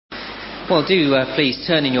Well, do please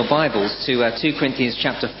turn in your Bibles to 2 Corinthians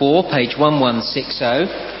chapter 4, page 1160,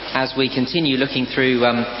 as we continue looking through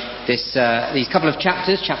these couple of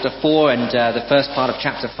chapters, chapter 4 and the first part of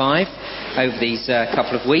chapter 5, over these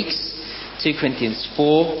couple of weeks. 2 Corinthians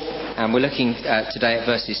 4, and we're looking today at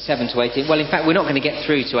verses 7 to 18. Well, in fact, we're not going to get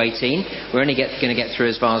through to 18. We're only going to get through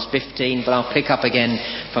as far as 15, but I'll pick up again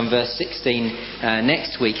from verse 16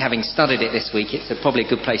 next week. Having studied it this week, it's probably a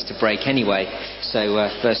good place to break anyway. So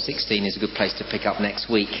verse 16 is a good place to pick up next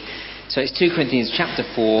week. So it's 2 Corinthians chapter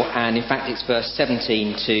 4, and in fact it's verse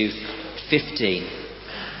 17 to 15.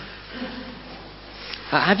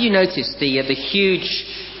 Have you noticed the huge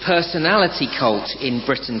personality cult in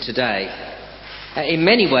Britain today? In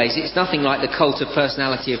many ways, it's nothing like the cult of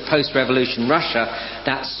personality of post-revolution Russia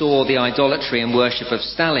that saw the idolatry and worship of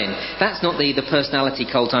Stalin. That's not the personality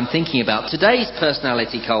cult I'm thinking about. Today's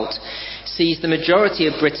personality cult sees the majority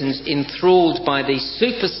of Britons enthralled by the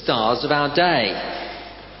superstars of our day.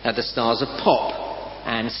 The stars of pop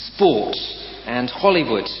and sport and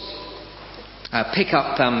Hollywood. Pick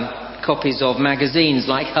up copies of magazines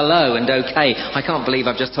like Hello and OK. I can't believe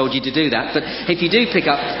I've just told you to do that, but if you do pick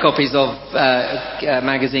up copies of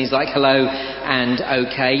magazines like Hello and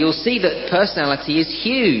OK, you'll see that personality is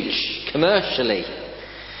huge commercially.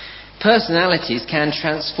 Personalities can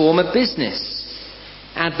transform a business.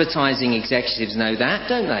 Advertising executives know that,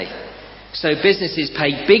 don't they? So businesses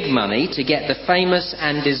pay big money to get the famous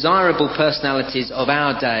and desirable personalities of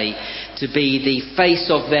our day to be the face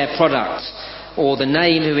of their product, or the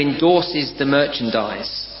name who endorses the merchandise.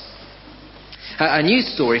 A news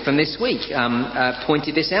story from this week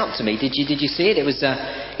pointed this out to me. Did you see it? It was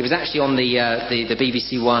actually on the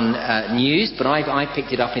BBC One news, but I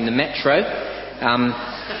picked it up in the Metro,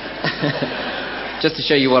 just to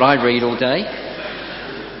show you what I read all day.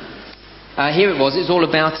 Here it was. It's all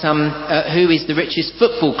about who is the richest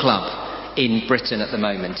football club in Britain at the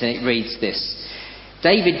moment, and it reads this.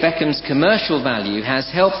 David Beckham's commercial value has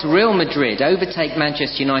helped Real Madrid overtake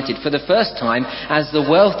Manchester United for the first time as the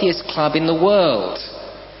wealthiest club in the world.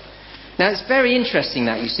 Now, it's very interesting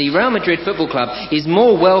that, you see, Real Madrid Football Club is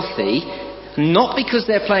more wealthy not because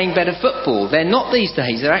they're playing better football. They're not these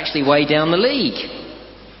days. They're actually way down the league.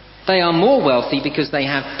 They are more wealthy because they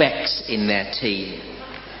have Becks in their team.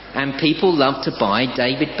 And people love to buy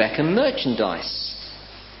David Beckham merchandise.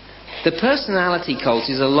 The personality cult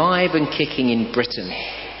is alive and kicking in Britain,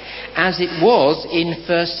 as it was in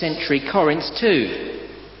first century Corinth too.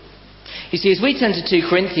 You see, as we turn to 2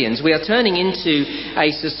 Corinthians, we are turning into a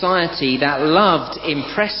society that loved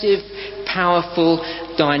impressive, powerful,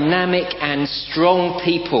 dynamic and strong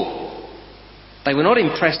people. They were not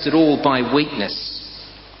impressed at all by weakness.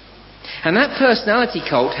 And that personality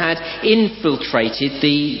cult had infiltrated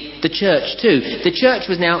the church too. The church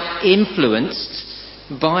was now influenced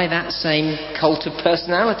by that same cult of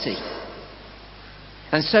personality.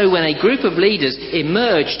 And so when a group of leaders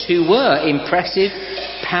emerged who were impressive,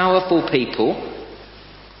 powerful people,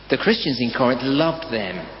 the Christians in Corinth loved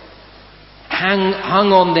them,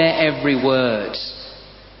 hung on their every word,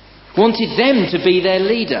 wanted them to be their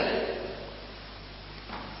leader.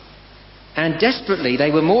 And desperately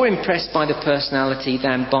they were more impressed by the personality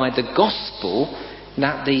than by the gospel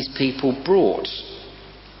that these people brought.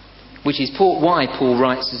 Which is why Paul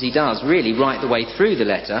writes as he does, really right the way through the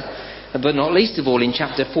letter, but not least of all in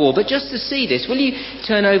chapter 4. But just to see this, will you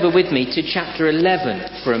turn over with me to chapter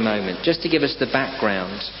 11 for a moment, just to give us the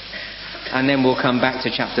background. And then we'll come back to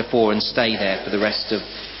chapter 4 and stay there for the rest of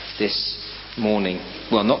this morning.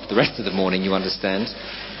 Well, not for the rest of the morning, you understand.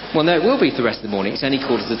 Well, no, it will be for the rest of the morning. It's only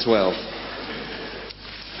 11:45.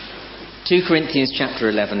 2 Corinthians chapter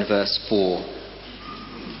 11, verse 4.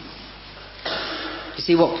 You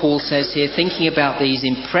see what Paul says here, thinking about these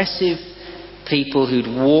impressive people who'd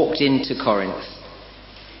walked into Corinth.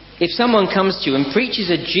 If someone comes to you and preaches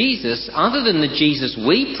a Jesus other than the Jesus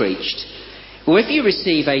we preached, or if you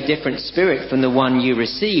receive a different spirit from the one you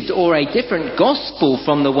received, or a different gospel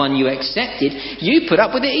from the one you accepted, you put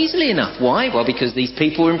up with it easily enough. Why? Well, because these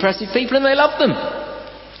people are impressive people and they love them.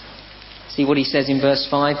 See what he says in verse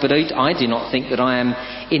 5, but I do not think that I am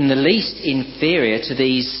in the least inferior to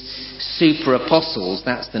these super apostles.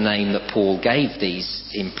 That's the name that Paul gave these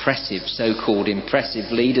impressive, so-called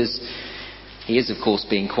impressive leaders. He is, of course,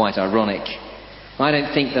 being quite ironic. I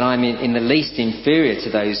don't think that I'm in the least inferior to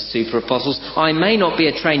those super apostles. I may not be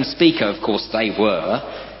a trained speaker, of course they were,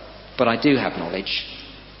 but I do have knowledge.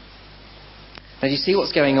 Now, you see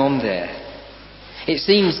what's going on there? It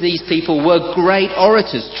seems these people were great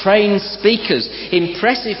orators, trained speakers,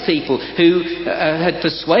 impressive people who had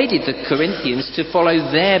persuaded the Corinthians to follow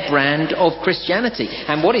their brand of Christianity.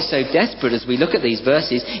 And what is so desperate as we look at these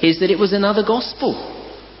verses is that it was another gospel.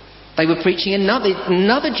 They were preaching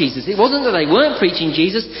another Jesus. It wasn't that they weren't preaching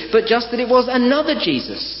Jesus, but just that it was another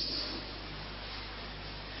Jesus.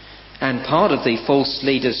 And part of the false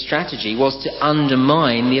leader's strategy was to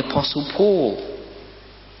undermine the Apostle Paul.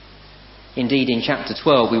 Indeed, in chapter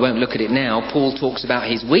 12, we won't look at it now, Paul talks about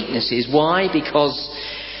his weaknesses. Why? Because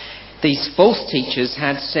these false teachers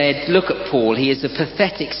had said, look at Paul, he is a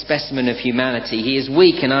pathetic specimen of humanity. He is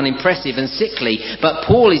weak and unimpressive and sickly. But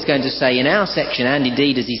Paul is going to say in our section, and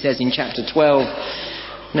indeed as he says in chapter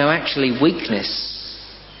 12, no, actually weakness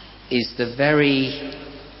is the very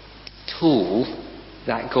tool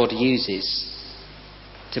that God uses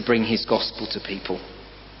to bring his gospel to people.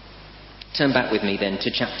 Turn back with me then to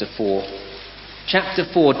chapter 4. Chapter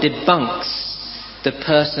 4 debunks the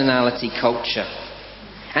personality culture.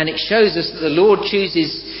 And it shows us that the Lord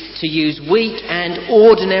chooses to use weak and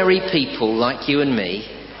ordinary people like you and me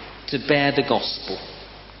to bear the gospel.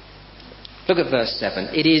 Look at verse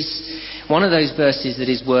 7. It is one of those verses that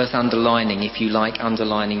is worth underlining if you like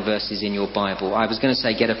underlining verses in your Bible. I was going to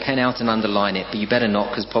say get a pen out and underline it, but you better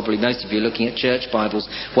not, because probably most of you are looking at church Bibles.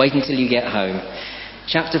 Wait until you get home.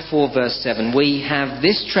 Chapter 4 verse 7, we have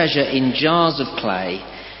this treasure in jars of clay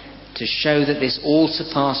to show that this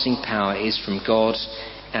all-surpassing power is from God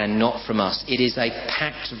and not from us. It is a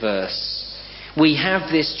packed verse. We have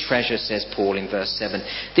this treasure, says Paul in verse 7.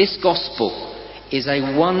 This gospel is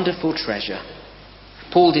a wonderful treasure.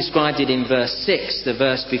 Paul described it in verse 6, the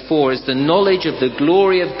verse before, as the knowledge of the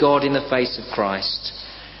glory of God in the face of Christ.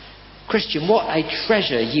 Christian, what a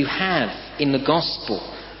treasure you have in the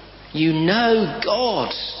gospel. You know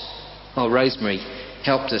God. Oh, Rosemary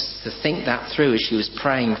helped us to think that through as she was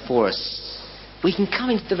praying for us. We can come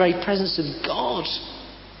into the very presence of God.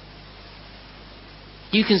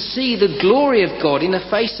 You can see the glory of God in the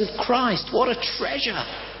face of Christ. What a treasure.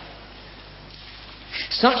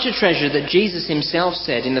 Such a treasure that Jesus himself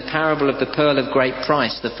said in the parable of the pearl of great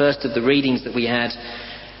price, the first of the readings that we had,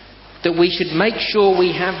 that we should make sure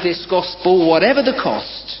we have this gospel whatever the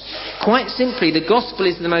cost. Quite simply, the gospel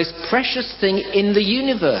is the most precious thing in the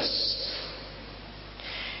universe.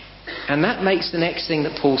 And that makes the next thing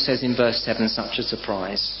that Paul says in verse 7 such a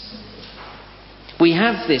surprise. We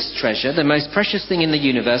have this treasure, the most precious thing in the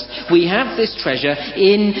universe, we have this treasure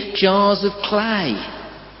in jars of clay.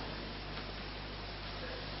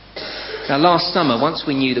 Now, last summer, once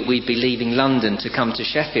we knew that we'd be leaving London to come to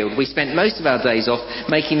Sheffield, we spent most of our days off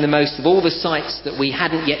making the most of all the sights that we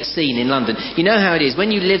hadn't yet seen in London. You know how it is.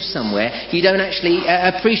 When you live somewhere, you don't actually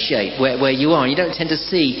appreciate where you are. You don't tend to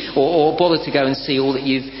see or bother to go and see all that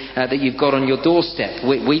you've got on your doorstep.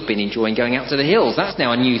 We've been enjoying going out to the hills. That's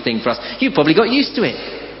now a new thing for us. You've probably got used to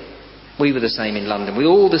it. We were the same in London, with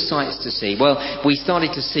all the sights to see. Well, we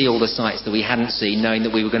started to see all the sights that we hadn't seen, knowing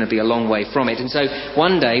that we were going to be a long way from it. And so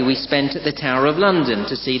one day we spent at the Tower of London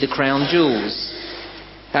to see the Crown Jewels.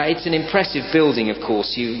 It's an impressive building, of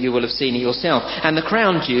course. You will have seen it yourself. And the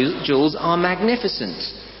Crown Jewels are magnificent.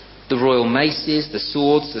 The royal maces, the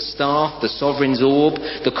swords, the staff, the sovereign's orb,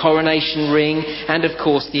 the coronation ring, and of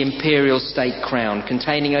course the imperial state crown,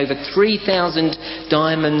 containing over 3,000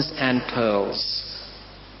 diamonds and pearls.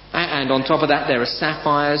 And on top of that there are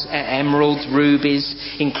sapphires, emeralds, rubies,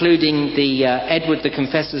 including the Edward the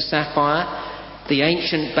Confessor's sapphire, the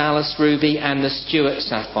ancient Balas ruby and the Stuart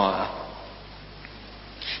sapphire.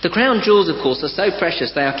 The crown jewels, of course, are so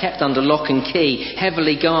precious they are kept under lock and key,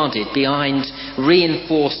 heavily guarded behind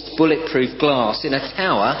reinforced bulletproof glass in a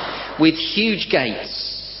tower with huge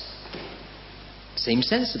gates. Seems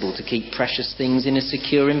sensible to keep precious things in a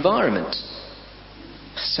secure environment.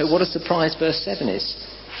 So what a surprise verse 7 is.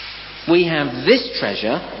 We have this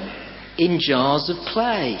treasure in jars of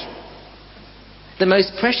clay. The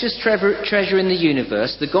most precious treasure in the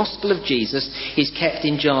universe, the gospel of Jesus, is kept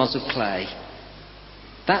in jars of clay.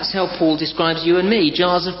 That's how Paul describes you and me.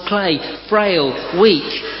 Jars of clay, frail,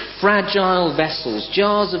 weak, fragile vessels.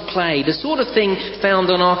 Jars of clay, the sort of thing found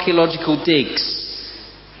on archaeological digs,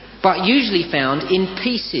 but usually found in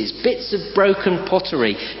pieces, bits of broken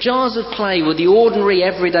pottery. Jars of clay were the ordinary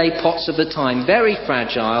everyday pots of the time, very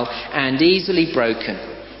fragile and easily broken,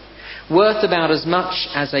 worth about as much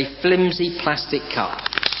as a flimsy plastic cup,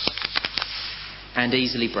 and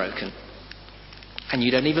easily broken. And you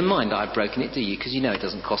don't even mind that I've broken it, do you? Because you know it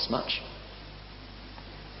doesn't cost much.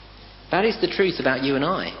 That is the truth about you and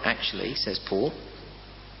I, actually, says Paul.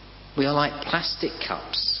 We are like plastic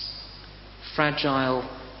cups, fragile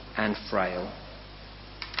and frail.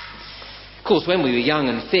 Of course, when we were young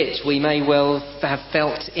and fit, we may well have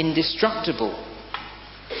felt indestructible.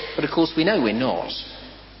 But of course, we know we're not.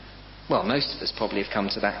 Well, most of us probably have come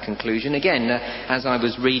to that conclusion. Again, as I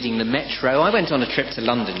was reading the Metro, I went on a trip to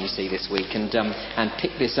London, you see, this week, and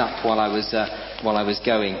picked this up while I was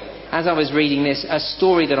going. As I was reading this, a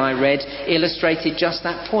story that I read illustrated just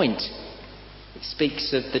that point. It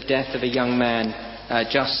speaks of the death of a young man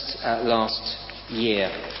just last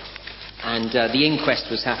year. And the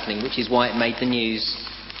inquest was happening, which is why it made the news.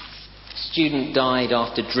 Student died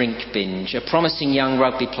after drink binge. A promising young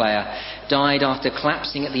rugby player died after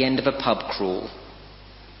collapsing at the end of a pub crawl.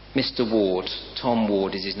 Mr. Ward, Tom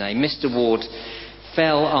Ward is his name. Mr. Ward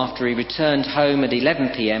fell after he returned home at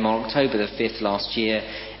 11 p.m. on October the 5th last year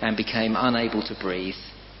and became unable to breathe.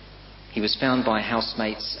 He was found by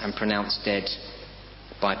housemates and pronounced dead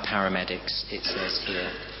by paramedics, it says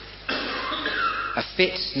here. A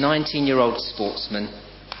fit 19-year-old sportsman.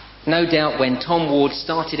 No doubt when Tom Ward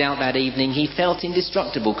started out that evening, he felt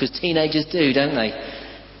indestructible, because teenagers do, don't they?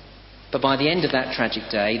 But by the end of that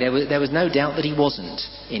tragic day, there was no doubt that he wasn't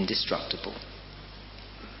indestructible.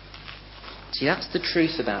 See, that's the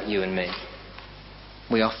truth about you and me.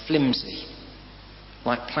 We are flimsy,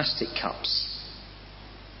 like plastic cups.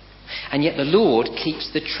 And yet the Lord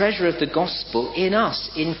keeps the treasure of the gospel in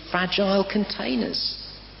us, in fragile containers.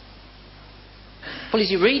 Well, as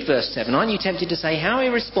you read verse 7, aren't you tempted to say, how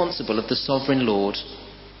irresponsible of the sovereign Lord?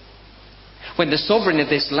 When the sovereign of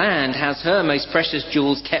this land has her most precious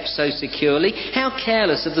jewels kept so securely, how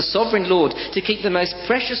careless of the sovereign Lord to keep the most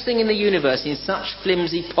precious thing in the universe in such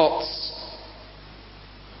flimsy pots.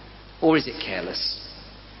 Or is it careless?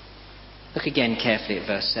 Look again carefully at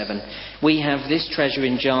verse 7. We have this treasure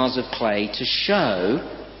in jars of clay to show,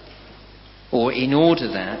 or in order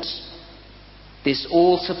that, this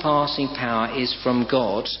all-surpassing power is from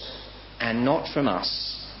God and not from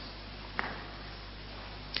us.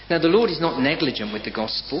 Now, the Lord is not negligent with the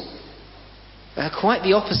gospel. Quite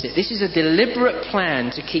the opposite. This is a deliberate plan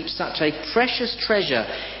to keep such a precious treasure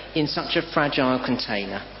in such a fragile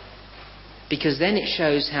container. Because then it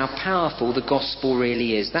shows how powerful the gospel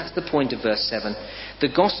really is. That's the point of verse 7. The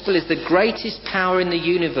gospel is the greatest power in the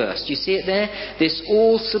universe. Do you see it there? This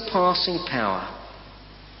all-surpassing power.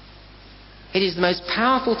 It is the most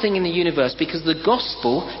powerful thing in the universe because the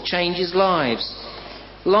gospel changes lives.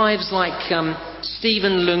 Lives like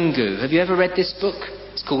Stephen Lungu. Have you ever read this book?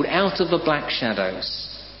 It's called Out of the Black Shadows.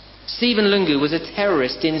 Stephen Lungu was a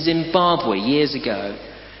terrorist in Zimbabwe years ago.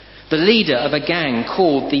 The leader of a gang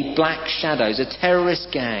called the Black Shadows, a terrorist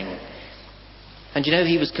gang. And you know,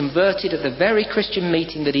 he was converted at the very Christian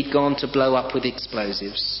meeting that he'd gone to blow up with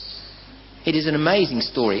explosives. It is an amazing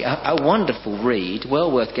story, a wonderful read,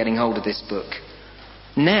 well worth getting hold of this book.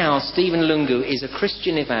 Now Stephen Lungu is a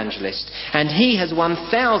Christian evangelist and he has won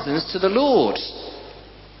thousands to the Lord.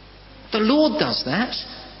 The Lord does that.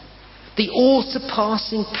 The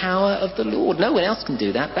all-surpassing power of the Lord. No one else can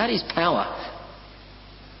do that. That is power.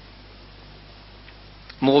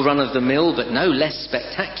 More run-of-the-mill, but no less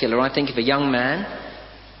spectacular, I think, of a young man,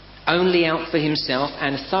 only out for himself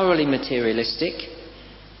and thoroughly materialistic.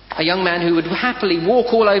 A young man who would happily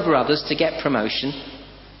walk all over others to get promotion,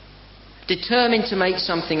 determined to make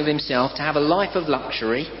something of himself, to have a life of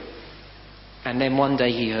luxury, and then one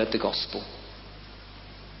day he heard the gospel.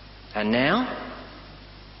 And now?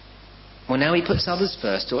 Well, now he puts others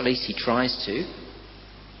first, or at least he tries to.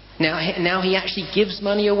 Now he actually gives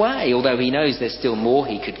money away, although he knows there's still more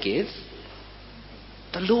he could give.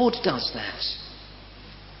 The Lord does that.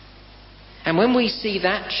 And when we see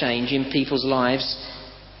that change in people's lives,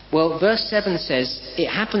 well, verse 7 says, it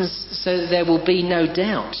happens so that there will be no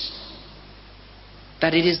doubt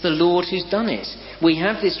that it is the Lord who's done it. We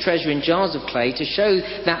have this treasure in jars of clay to show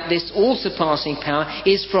that this all-surpassing power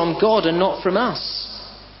is from God and not from us.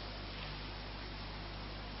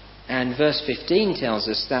 And verse 15 tells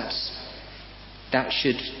us that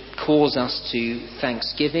should cause us to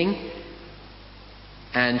thanksgiving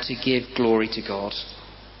and to give glory to God.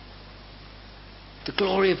 The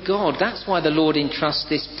glory of God. That's why the Lord entrusts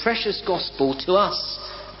this precious gospel to us,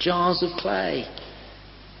 jars of clay.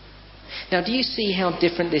 Now, do you see how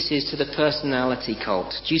different this is to the personality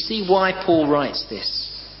cult? Do you see why Paul writes this?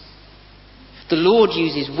 The Lord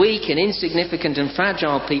uses weak and insignificant and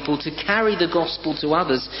fragile people to carry the gospel to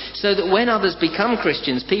others, so that when others become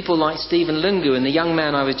Christians, people like Stephen Lungu and the young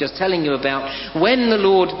man I was just telling you about, when the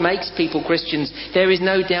Lord makes people Christians, there is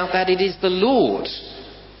no doubt that it is the Lord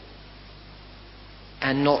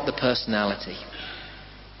and not the personality.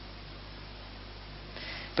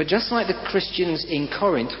 But just like the Christians in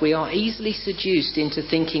Corinth, we are easily seduced into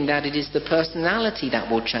thinking that it is the personality that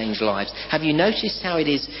will change lives. Have you noticed how it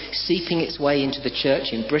is seeping its way into the church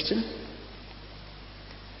in Britain?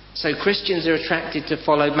 So Christians are attracted to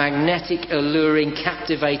follow magnetic, alluring,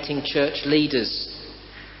 captivating church leaders.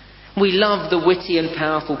 We love the witty and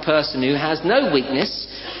powerful person who has no weakness,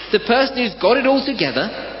 the person who's got it all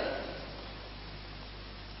together.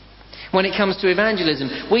 When it comes to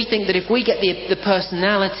evangelism, we think that if we get the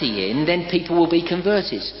personality in, then people will be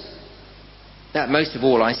converted. That most of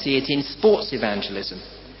all, I see it in sports evangelism.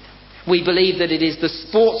 We believe that it is the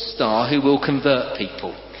sports star who will convert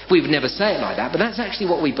people. We would never say it like that, but that's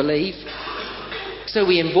actually what we believe. So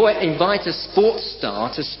we invite a sports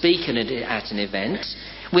star to speak at an event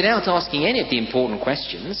without asking any of the important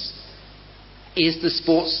questions. Is the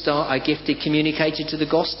sports star a gifted communicator to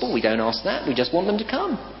the gospel? We don't ask that. We just want them to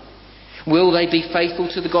come. Will they be faithful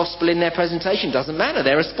to the gospel in their presentation? Doesn't matter.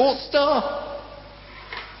 They're a sports star.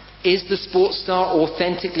 Is the sports star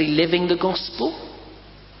authentically living the gospel?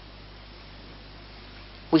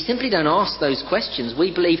 We simply don't ask those questions.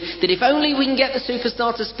 We believe that if only we can get the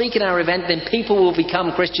superstar to speak at our event, then people will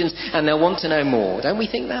become Christians and they'll want to know more. Don't we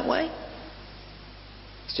think that way?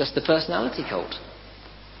 It's just the personality cult.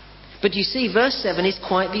 But you see, verse 7 is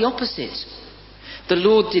quite the opposite. The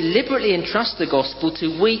Lord deliberately entrusts the gospel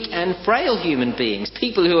to weak and frail human beings,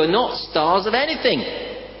 people who are not stars of anything,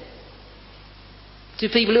 to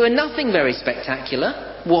people who are nothing very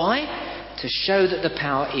spectacular. Why? To show that the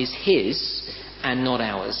power is His and not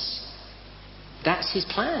ours. That's His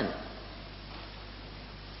plan.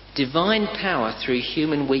 Divine power through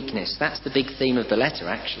human weakness. That's the big theme of the letter,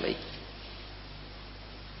 actually.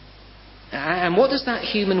 And what does that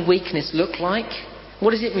human weakness look like?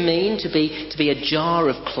 What does it mean to be a jar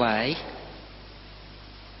of clay?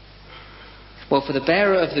 Well, for the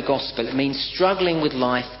bearer of the gospel, it means struggling with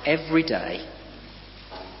life every day.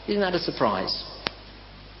 Isn't that a surprise?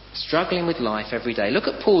 Struggling with life every day. Look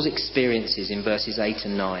at Paul's experiences in verses 8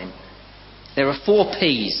 and 9. There are 4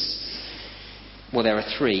 P's. Well, there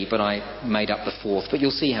are 3, but I made up the 4th. But you'll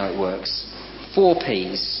see how it works. 4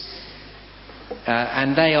 P's.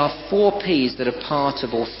 And they are 4 P's that are part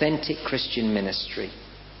of authentic Christian ministry.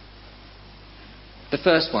 The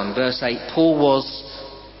first one, verse 8, Paul was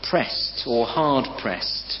pressed or hard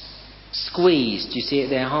pressed. Squeezed, you see it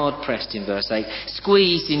there, hard pressed in verse 8.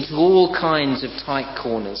 Squeezed into all kinds of tight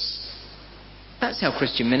corners. That's how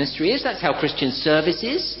Christian ministry is. That's how Christian service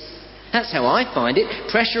is. That's how I find it.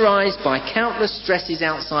 Pressurized by countless stresses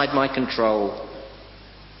outside my control.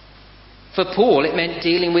 For Paul, it meant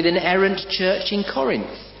dealing with an errant church in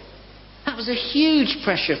Corinth. That was a huge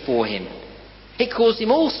pressure for him. It caused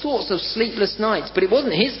him all sorts of sleepless nights, but it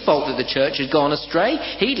wasn't his fault that the church had gone astray.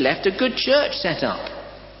 He'd left a good church set up.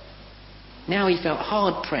 Now he felt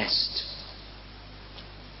hard pressed.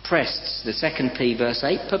 Pressed, the second P, verse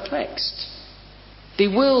 8, perplexed.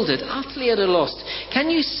 Bewildered, utterly at a loss. Can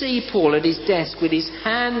you see Paul at his desk with his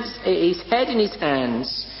head in his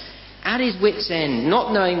hands, at his wit's end,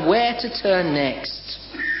 not knowing where to turn next?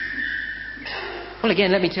 Well,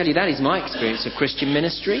 again, let me tell you, that is my experience of Christian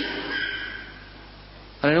ministry.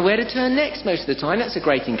 I don't know where to turn next most of the time. That's a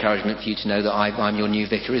great encouragement for you to know that I'm your new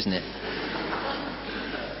vicar, isn't it?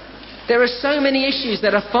 There are so many issues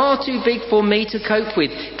that are far too big for me to cope with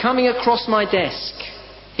coming across my desk.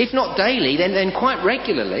 If not daily, then quite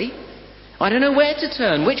regularly. I don't know where to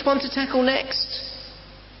turn, which one to tackle next.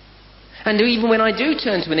 And even when I do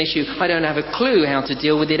turn to an issue, I don't have a clue how to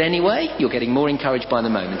deal with it anyway. You're getting more encouraged by the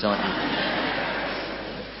moment, aren't you?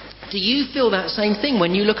 Do you feel that same thing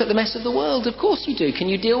when you look at the mess of the world? Of course you do. Can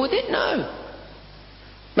you deal with it? No.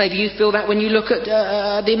 Maybe you feel that when you look at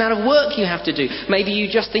the amount of work you have to do. Maybe you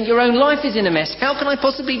just think your own life is in a mess. How can I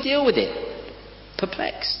possibly deal with it?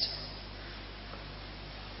 Perplexed.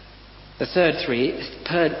 The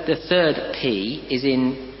third P is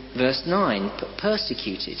in verse 9.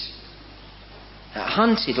 Persecuted.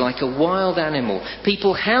 Hunted like a wild animal.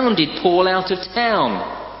 People hounded Paul out of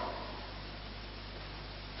town.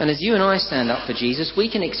 And as you and I stand up for Jesus, we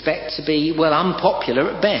can expect to be, well, unpopular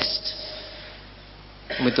at best.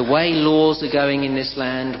 And with the way laws are going in this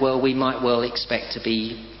land, well, we might well expect to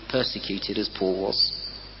be persecuted as Paul was.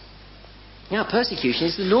 Now, persecution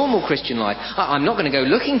is the normal Christian life. I'm not going to go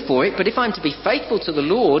looking for it, but if I'm to be faithful to the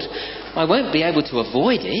Lord, I won't be able to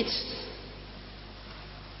avoid it.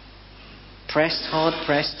 Pressed,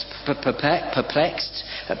 hard-pressed, perplexed,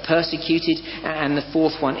 persecuted, and the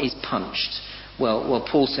fourth one is punched. Well,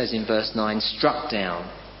 Paul says in verse 9, struck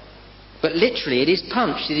down. But literally it is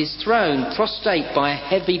punched, it is thrown prostrate by a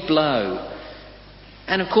heavy blow.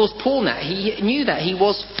 And of course Paul he knew that he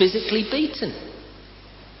was physically beaten.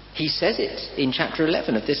 He says it in chapter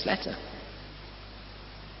 11 of this letter.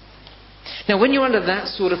 Now, when you're under that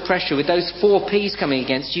sort of pressure with those 4 P's coming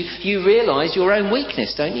against you, you realise your own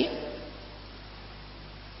weakness, don't you?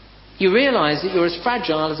 You realise that you're as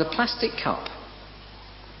fragile as a plastic cup.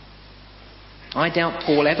 I doubt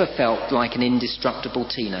Paul ever felt like an indestructible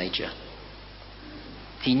teenager.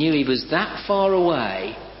 He knew he was that far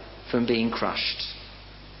away from being crushed.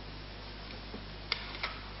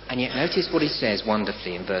 And yet notice what he says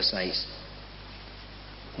wonderfully in verse 8.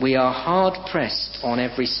 We are hard pressed on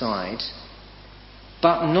every side,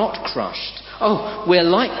 but not crushed. Oh, we're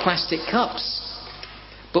like plastic cups,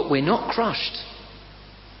 but we're not crushed.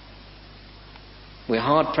 We're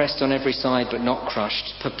hard pressed on every side but not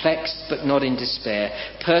crushed, perplexed but not in despair,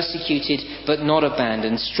 persecuted but not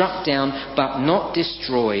abandoned, struck down but not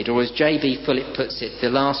destroyed. Or as J.B. Philip puts it, the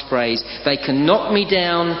last phrase, they can knock me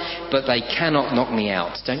down but they cannot knock me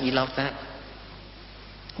out. Don't you love that?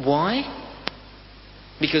 Why?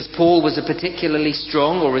 Because Paul was a particularly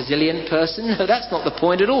strong or resilient person? No, that's not the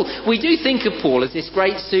point at all. We do think of Paul as this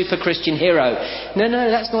great super Christian hero. No,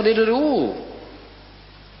 that's not it at all.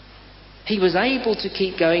 He was able to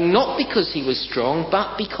keep going not because he was strong,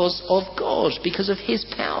 but because of God, because of his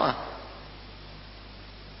power.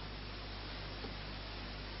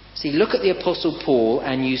 See, look at the Apostle Paul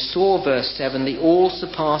and you saw verse 7, the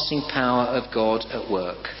all-surpassing power of God at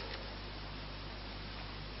work.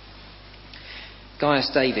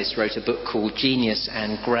 Gaius Davis wrote a book called Genius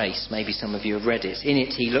and Grace. Maybe some of you have read it. In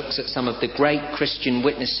it he looks at some of the great Christian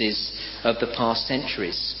witnesses of the past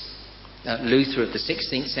centuries. Luther of the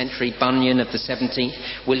 16th century, Bunyan of the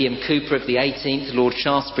 17th, William Cooper of the 18th, Lord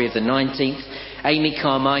Shaftesbury of the 19th, Amy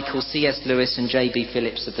Carmichael, C.S. Lewis and J.B.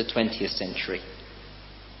 Phillips of the 20th century.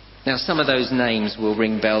 Now some of those names will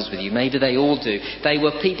ring bells with you. Maybe they all do. They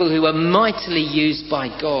were people who were mightily used by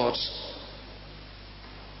God.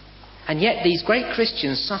 And yet these great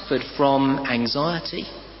Christians suffered from anxiety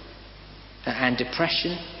and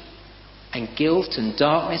depression and guilt and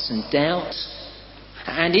darkness and doubt.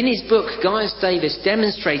 And in his book, Gaius Davis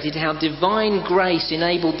demonstrated how divine grace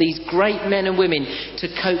enabled these great men and women to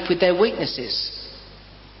cope with their weaknesses.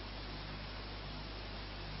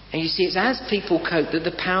 And you see, it's as people cope that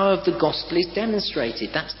the power of the gospel is demonstrated.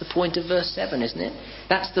 That's the point of verse 7, isn't it?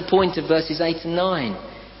 That's the point of verses 8 and 9.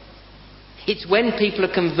 It's when people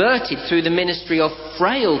are converted through the ministry of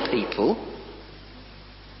frail people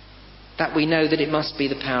that we know that it must be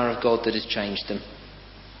the power of God that has changed them.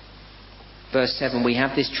 Verse 7, we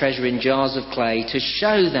have this treasure in jars of clay to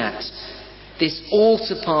show that this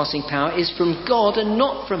all-surpassing power is from God and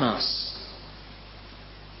not from us.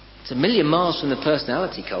 It's a million miles from the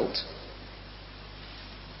personality cult.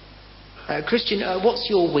 Christian, what's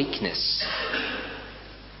your weakness?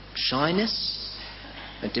 Shyness?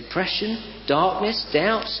 Depression? Darkness?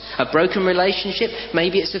 Doubt? A broken relationship?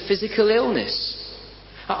 Maybe it's a physical illness.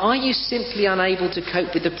 Are you simply unable to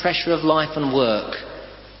cope with the pressure of life and work?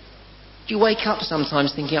 Do you wake up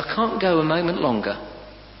sometimes thinking, I can't go a moment longer?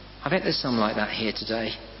 I bet there's some like that here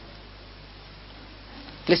today.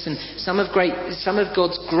 Listen, some of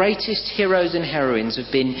God's greatest heroes and heroines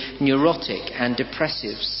have been neurotic and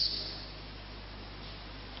depressives.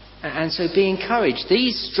 And so be encouraged.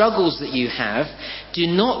 These struggles that you have do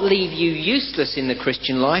not leave you useless in the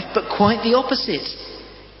Christian life, but quite the opposite.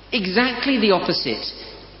 Exactly the opposite.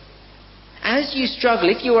 As you struggle,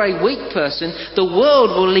 if you're a weak person, the world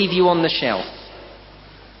will leave you on the shelf.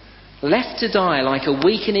 Left to die like a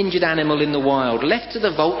weak and injured animal in the wild, left to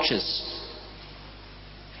the vultures.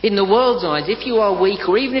 In the world's eyes, if you are weak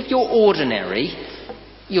or even if you're ordinary,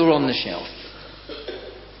 you're on the shelf.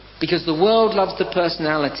 Because the world loves the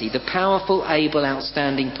personality, the powerful, able,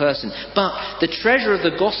 outstanding person. But the treasure of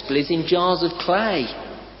the gospel is in jars of clay.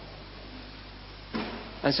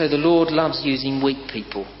 And so the Lord loves using weak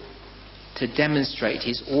people to demonstrate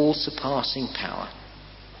his all-surpassing power.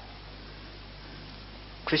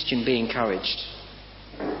 Christian, be encouraged.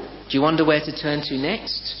 Do you wonder where to turn to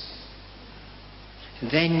next?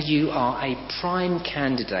 Then you are a prime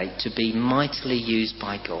candidate to be mightily used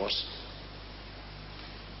by God.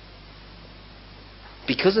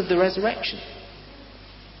 Because of the resurrection.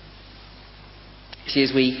 See,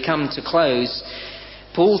 as we come to close,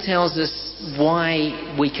 Paul tells us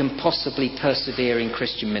why we can possibly persevere in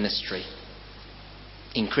Christian ministry,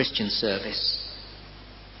 in Christian service.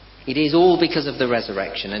 It is all because of the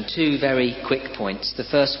resurrection. And two very quick points. The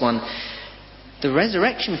first one, the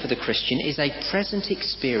resurrection for the Christian is a present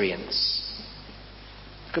experience.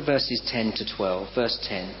 Look at verses 10 to 12. Verse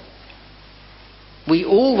 10. We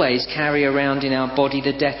always carry around in our body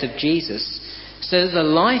the death of Jesus, so that the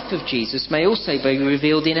life of Jesus may also be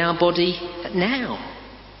revealed in our body now.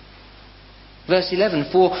 Verse 11,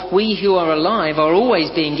 for we who are alive are always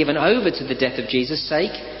being given over to the death of Jesus'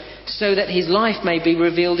 sake, so that his life may be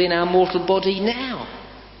revealed in our mortal body now.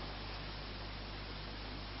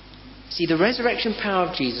 See, the resurrection power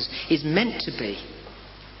of Jesus is meant to be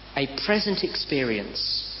a present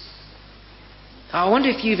experience. I wonder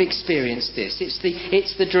if you've experienced this.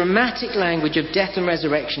 It's the dramatic language of death and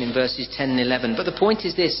resurrection in verses 10 and 11. But the point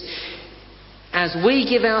is this: as we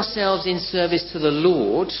give ourselves in service to the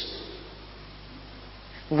Lord,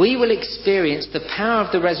 we will experience the power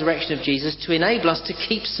of the resurrection of Jesus to enable us to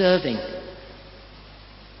keep serving.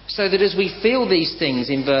 So that as we feel these things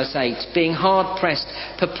in verse 8, being hard-pressed,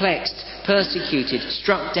 perplexed, persecuted,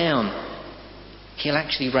 struck down, he'll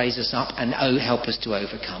actually raise us up and help us to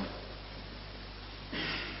overcome.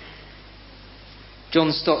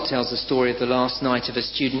 John Stott tells the story of the last night of a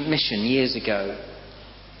student mission years ago.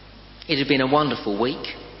 It had been a wonderful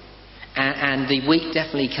week, and the week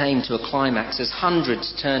definitely came to a climax as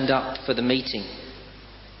hundreds turned up for the meeting.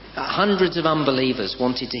 Hundreds of unbelievers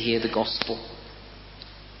wanted to hear the gospel.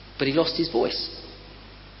 But he lost his voice.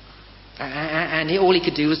 And all he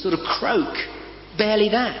could do was sort of croak. Barely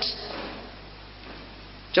that.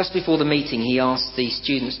 Just before the meeting, he asked the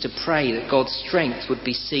students to pray that God's strength would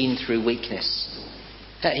be seen through weakness.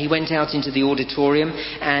 He went out into the auditorium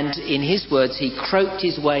and, in his words, he croaked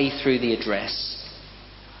his way through the address.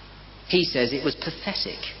 He says it was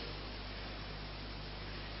pathetic.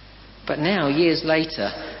 But now, years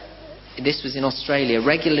later, this was in Australia,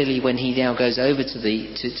 regularly when he now goes over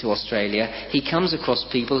to Australia, he comes across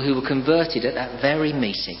people who were converted at that very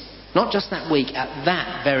meeting. Not just that week, at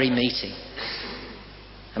that very meeting.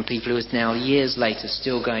 And people who are now, years later,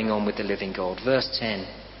 still going on with the living God. Verse 10.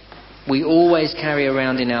 We always carry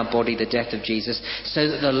around in our body the death of Jesus, so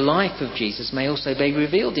that the life of Jesus may also be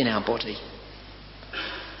revealed in our body.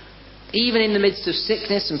 Even in the midst of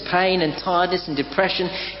sickness and pain and tiredness and depression,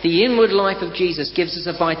 the inward life of Jesus gives us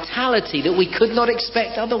a vitality that we could not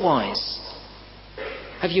expect otherwise.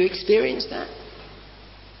 Have you experienced that?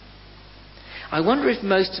 I wonder if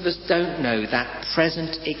most of us don't know that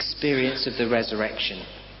present experience of the resurrection,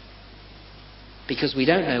 because we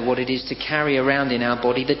don't know what it is to carry around in our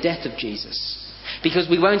body the death of Jesus. Because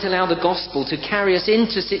we won't allow the gospel to carry us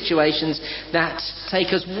into situations that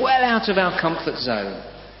take us well out of our comfort zone.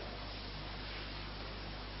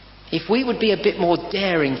 If we would be a bit more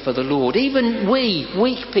daring for the Lord, even we,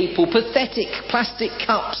 weak people, pathetic plastic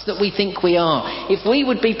cups that we think we are, if we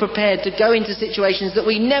would be prepared to go into situations that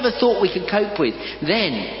we never thought we could cope with,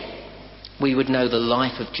 then we would know the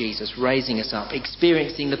life of Jesus raising us up,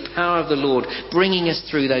 experiencing the power of the Lord, bringing us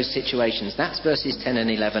through those situations. That's verses 10 and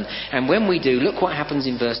 11. And when we do, look what happens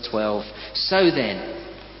in verse 12. So then,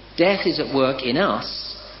 death is at work in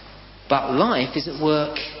us, but life is at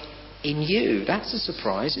work in you. That's a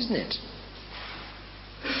surprise, isn't it?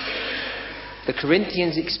 The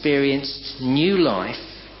Corinthians experienced new life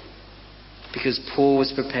because Paul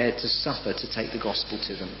was prepared to suffer to take the gospel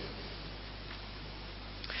to them.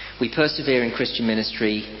 We persevere in Christian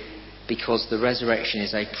ministry because the resurrection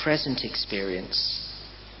is a present experience.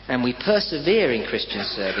 And we persevere in Christian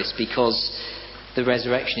service because the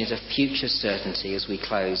resurrection is a future certainty, as we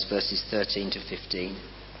close verses 13 to 15.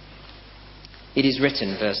 It is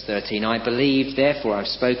written, verse 13, I believe, therefore I've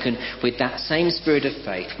spoken. With that same spirit of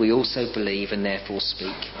faith, we also believe and therefore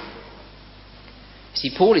speak.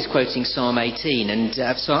 See, Paul is quoting Psalm 18 and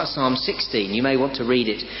Psalm 16. You may want to read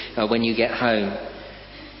it when you get home.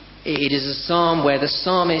 It is a psalm where the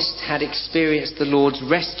psalmist had experienced the Lord's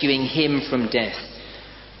rescuing him from death.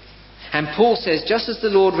 And Paul says, just as the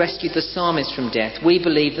Lord rescued the psalmist from death, we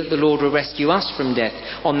believe that the Lord will rescue us from death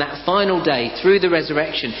on that final day through the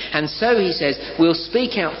resurrection. And so, he says, we'll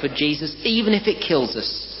speak out for Jesus even if it kills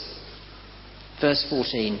us. Verse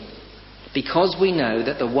 14. Because we know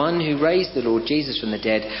that the one who raised the Lord Jesus from the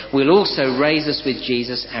dead will also raise us with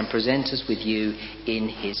Jesus and present us with you in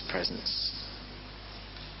his presence.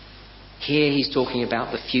 Here he's talking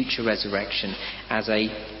about the future resurrection as an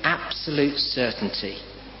absolute certainty.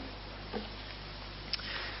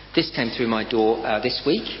 This came through my door this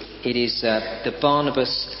week. It is the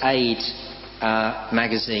Barnabas Aid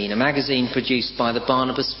magazine, a magazine produced by the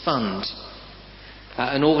Barnabas Fund,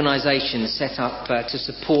 an organisation set up to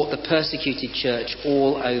support the persecuted church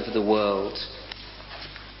all over the world.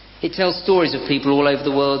 It tells stories of people all over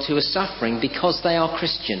the world who are suffering because they are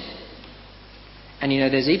Christian. And you know,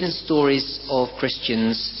 there's even stories of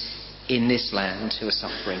Christians in this land who are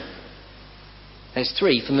suffering. There's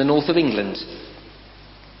 3 from the north of England.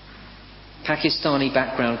 Pakistani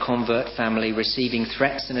background convert family receiving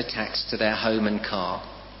threats and attacks to their home and car.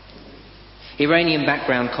 Iranian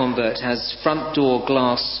background convert has front door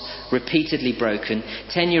glass repeatedly broken,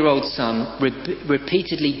 10-year-old son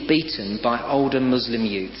repeatedly beaten by older Muslim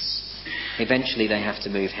youths. Eventually they have to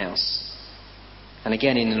move house. And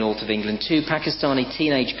again in the north of England, 2 Pakistani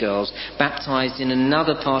teenage girls baptised in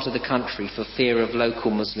another part of the country for fear of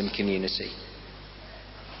local Muslim community.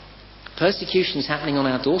 Persecution is happening on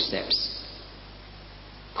our doorsteps.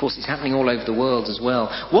 Of course, it's happening all over the world as well.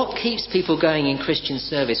 What keeps people going in Christian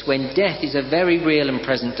service when death is a very real and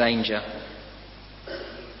present danger?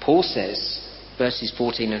 Paul says, verses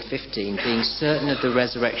 14 and 15, being certain of the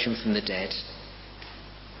resurrection from the dead.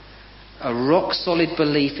 A rock-solid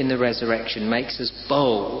belief in the resurrection makes us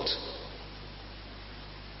bold.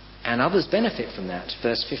 And others benefit from that.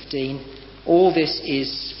 Verse 15, all this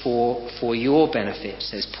is for your benefit,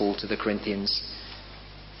 says Paul to the Corinthians,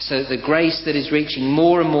 so that the grace that is reaching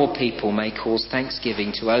more and more people may cause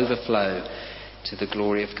thanksgiving to overflow to the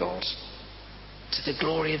glory of God. To the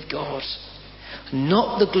glory of God.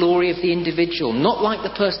 Not the glory of the individual, not like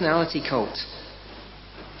the personality cult.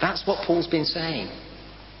 That's what Paul's been saying.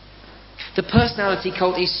 The personality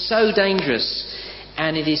cult is so dangerous,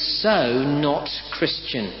 and it is so not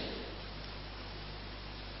Christian.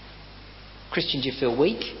 Christian, do you feel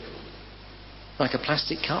weak? Like a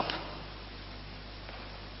plastic cup?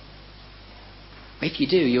 If you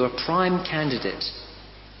do, you're a prime candidate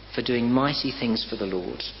for doing mighty things for the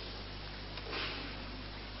Lord.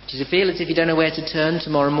 Does it feel as if you don't know where to turn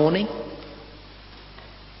tomorrow morning?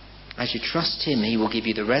 As you trust Him, He will give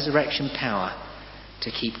you the resurrection power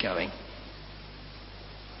to keep going.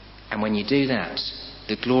 And when you do that,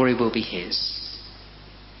 the glory will be His.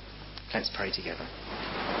 Let's pray together.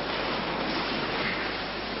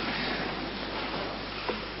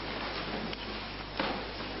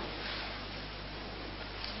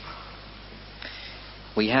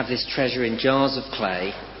 We have this treasure in jars of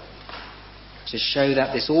clay to show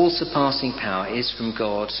that this all-surpassing power is from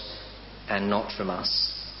God and not from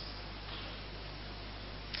us.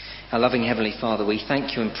 Our loving Heavenly Father, we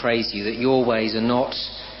thank You and praise You that Your ways are not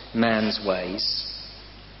man's ways.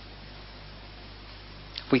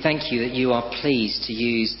 We thank You that You are pleased to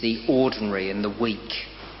use the ordinary and the weak.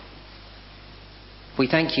 We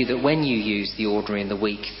thank You that when You use the ordinary and the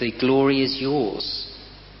weak, the glory is Yours.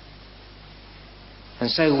 And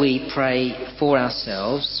so we pray for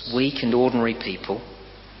ourselves, weak and ordinary people,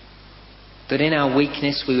 that in our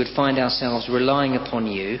weakness we would find ourselves relying upon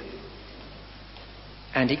You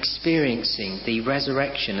and experiencing the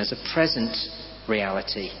resurrection as a present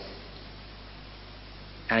reality,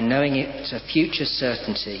 and knowing it a future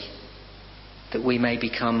certainty, that we may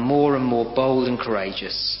become more and more bold and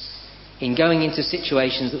courageous in going into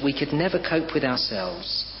situations that we could never cope with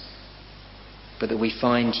ourselves, but that we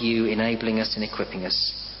find You enabling us and equipping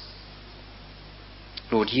us.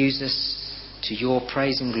 Lord, use us to Your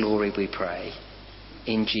praise and glory, we pray.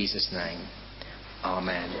 In Jesus' name,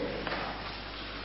 amen.